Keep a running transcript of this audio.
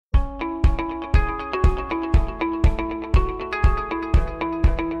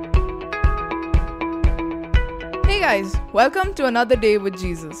guys, welcome to another day with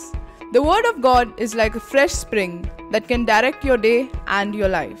Jesus. The Word of God is like a fresh spring that can direct your day and your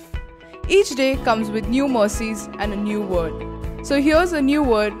life. Each day comes with new mercies and a new word. So here's a new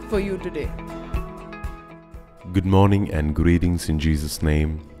word for you today. Good morning and greetings in Jesus'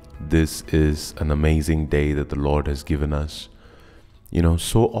 name. This is an amazing day that the Lord has given us.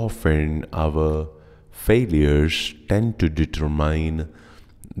 So often our failures tend to determine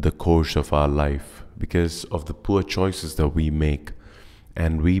the course of our life because of the poor choices that we make,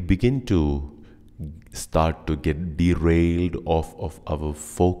 and we begin to start to get derailed off of our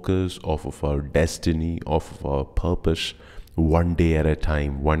focus, off of our destiny, off of our purpose, one day at a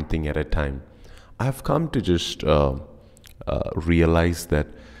time, one thing at a time. I've come to just realize that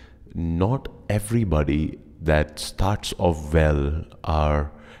not everybody that starts off well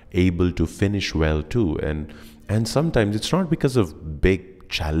are able to finish well too, and sometimes it's not because of big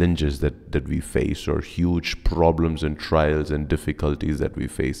challenges that we face or huge problems and trials and difficulties that we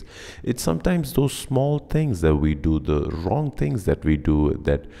face. It's sometimes those small things that we do, the wrong things that we do,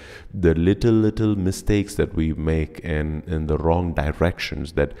 that the little mistakes that we make and in the wrong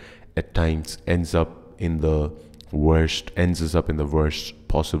directions that at times ends us up in the worst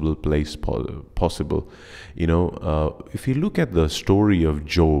possible place possible. If you look at the story of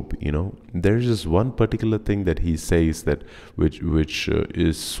Job, there's just one particular thing that he says that which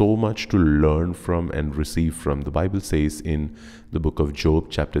is so much to learn from and receive from. The Bible says in the book of Job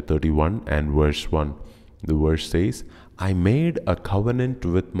chapter 31 and verse 1, the verse says, "I made a covenant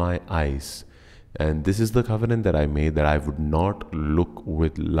with my eyes, and this is the covenant that I made, that I would not look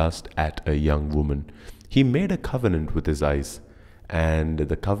with lust at a young woman." He made a covenant with his eyes, and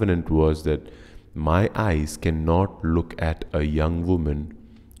the covenant was that my eyes cannot look at a young woman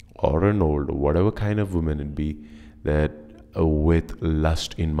or an old, whatever kind of woman it be, that with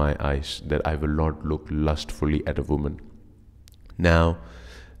lust in my eyes, that I will not look lustfully at a woman. Now,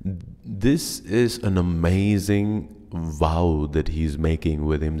 this is an amazing vow that he's making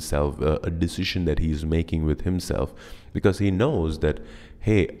with himself, a decision that he's making with himself, because he knows that,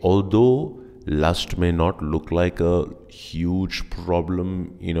 hey, although lust may not look like a huge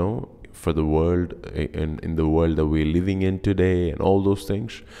problem, for the world, in the world that we're living in today, and all those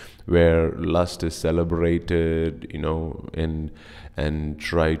things where lust is celebrated, and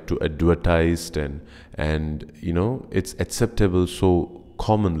tried to advertised, and it's acceptable so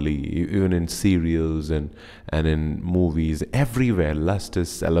commonly, even in serials and in movies, everywhere lust is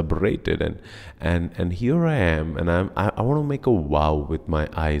celebrated, and here I am, and I want to make a vow with my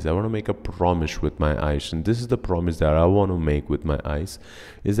eyes. I want to make a promise with my eyes, and this is the promise that I want to make with my eyes,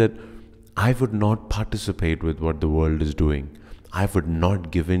 is that I would not participate with what the world is doing. I would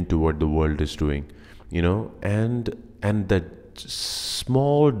not give in to what the world is doing, and that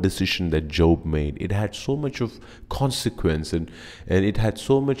small decision that Job made, it had so much of consequence, and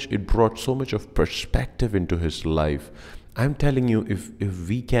it brought so much of perspective into his life. I'm telling you, if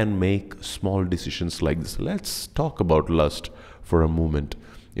we can make small decisions like this, let's talk about lust for a moment.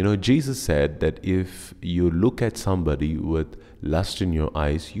 Jesus said that if you look at somebody with lust in your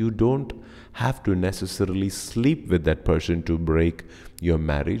eyes, you don't have to necessarily sleep with that person to break your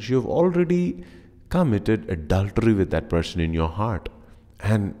marriage. You've already committed adultery with that person in your heart.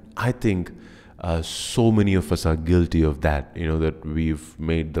 And I think so many of us are guilty of that, that we've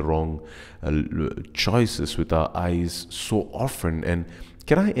made the wrong choices with our eyes so often. And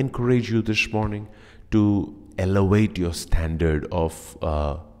can I encourage you this morning to elevate your standard of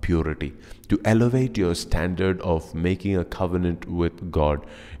purity, to elevate your standard of making a covenant with God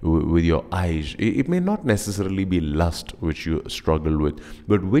with your eyes. It may not necessarily be lust which you struggle with,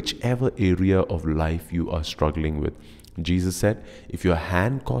 but whichever area of life you are struggling with. Jesus said, if your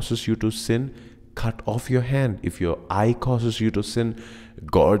hand causes you to sin, cut off your hand. If your eye causes you to sin,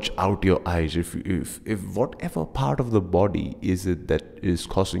 gouge out your eyes. If whatever part of the body is it that is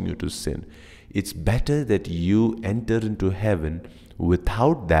causing you to sin, it's better that you enter into heaven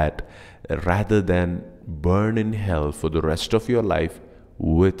without that, rather than burn in hell for the rest of your life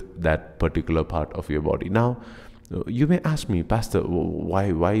with that particular part of your body. Now, you may ask me, Pastor,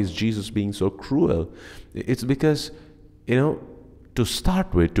 why is Jesus being so cruel? It's because, to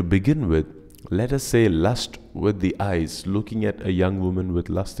begin with, let us say lust with the eyes, looking at a young woman with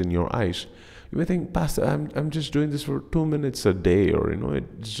lust in your eyes. You may think, Pastor, I'm just doing this for 2 minutes a day, or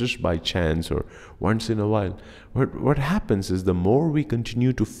it's just by chance or once in a while. What happens is, the more we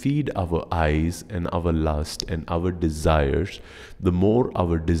continue to feed our eyes and our lust and our desires, the more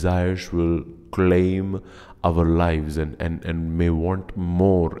our desires will claim our lives and may want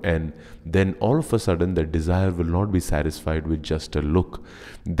more, and then all of a sudden that desire will not be satisfied with just a look.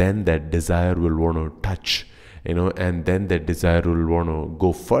 Then that desire will want to touch and then that desire will want to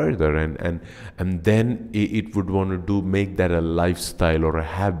go further, and then it would want to make that a lifestyle or a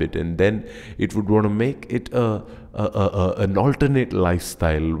habit, and then it would want to make it an alternate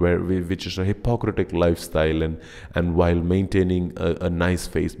lifestyle which is a hypocritical lifestyle, and while maintaining a nice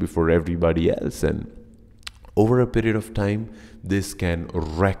face before everybody else. And over a period of time, this can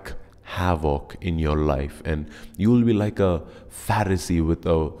wreak havoc in your life, and you will be like a Pharisee with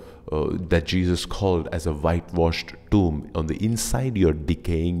that Jesus called as a whitewashed tomb. On the inside you're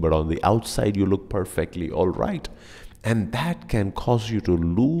decaying, but on the outside you look perfectly all right. And that can cause you to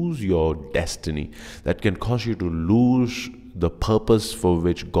lose your destiny. That can cause you to lose the purpose for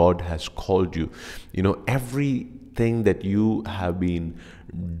which God has called you. Everything that you have been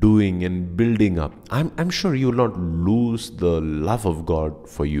doing and building up, I'm sure you will not lose the love of God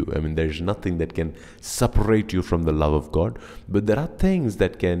for you. There's nothing that can separate you from the love of God, but there are things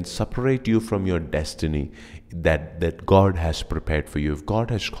that can separate you from your destiny that God has prepared for you. If God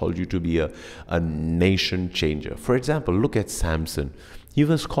has called you to be a nation changer, for example, look at Samson. He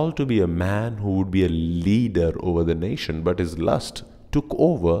was called to be a man who would be a leader over the nation, but his lust took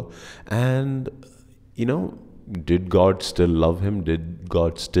over. And did God still love him? Did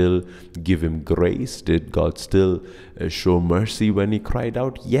God still give him grace? Did God still show mercy when he cried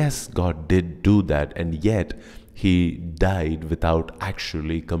out? Yes, God did do that, and yet he died without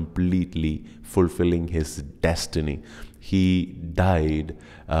actually completely fulfilling his destiny. He died,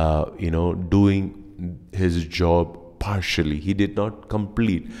 doing his job partially. He did not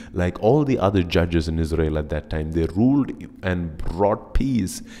complete like all the other judges in Israel at that time. They ruled and brought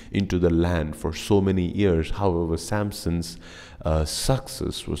peace into the land for so many years. However, Samson's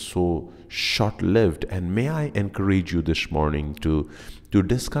success was so short-lived. And may I encourage you this morning to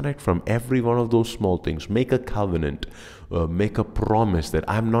disconnect from every one of those small things. Make a covenant. Make a promise that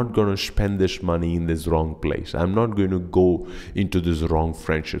I'm not going to spend this money in this wrong place. I'm not going to go into these wrong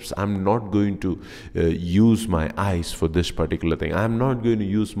friendships. I'm not going to use my eyes for this particular thing. I'm not going to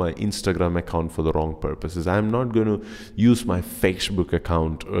use my Instagram account for the wrong purposes. I'm not going to use my Facebook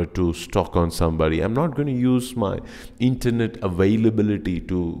account to stalk on somebody. I'm not going to use my internet availability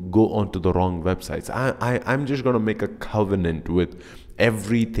to go onto the wrong websites. I'm just going to make a covenant with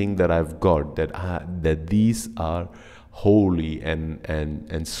everything that I've got, that these are holy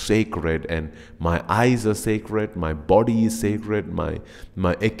and sacred, and my eyes are sacred, my body is sacred, my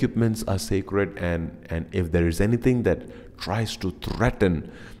equipments are sacred, and if there is anything that tries to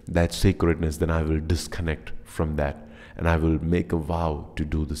threaten that sacredness, then I will disconnect from that, and I will make a vow to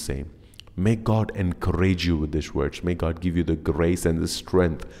do the same. May God encourage you with these words. May God give you the grace and the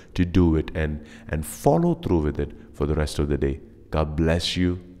strength to do it and follow through with it for the rest of the day. God bless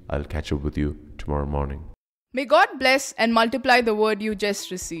you. I'll catch up with you tomorrow morning. May God bless and multiply the word you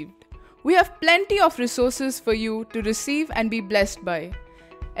just received. We have plenty of resources for you to receive and be blessed by,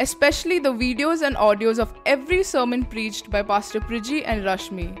 especially the videos and audios of every sermon preached by Pastor Priji and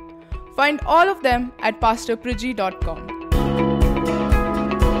Rashmi. Find all of them at pastorpriji.com.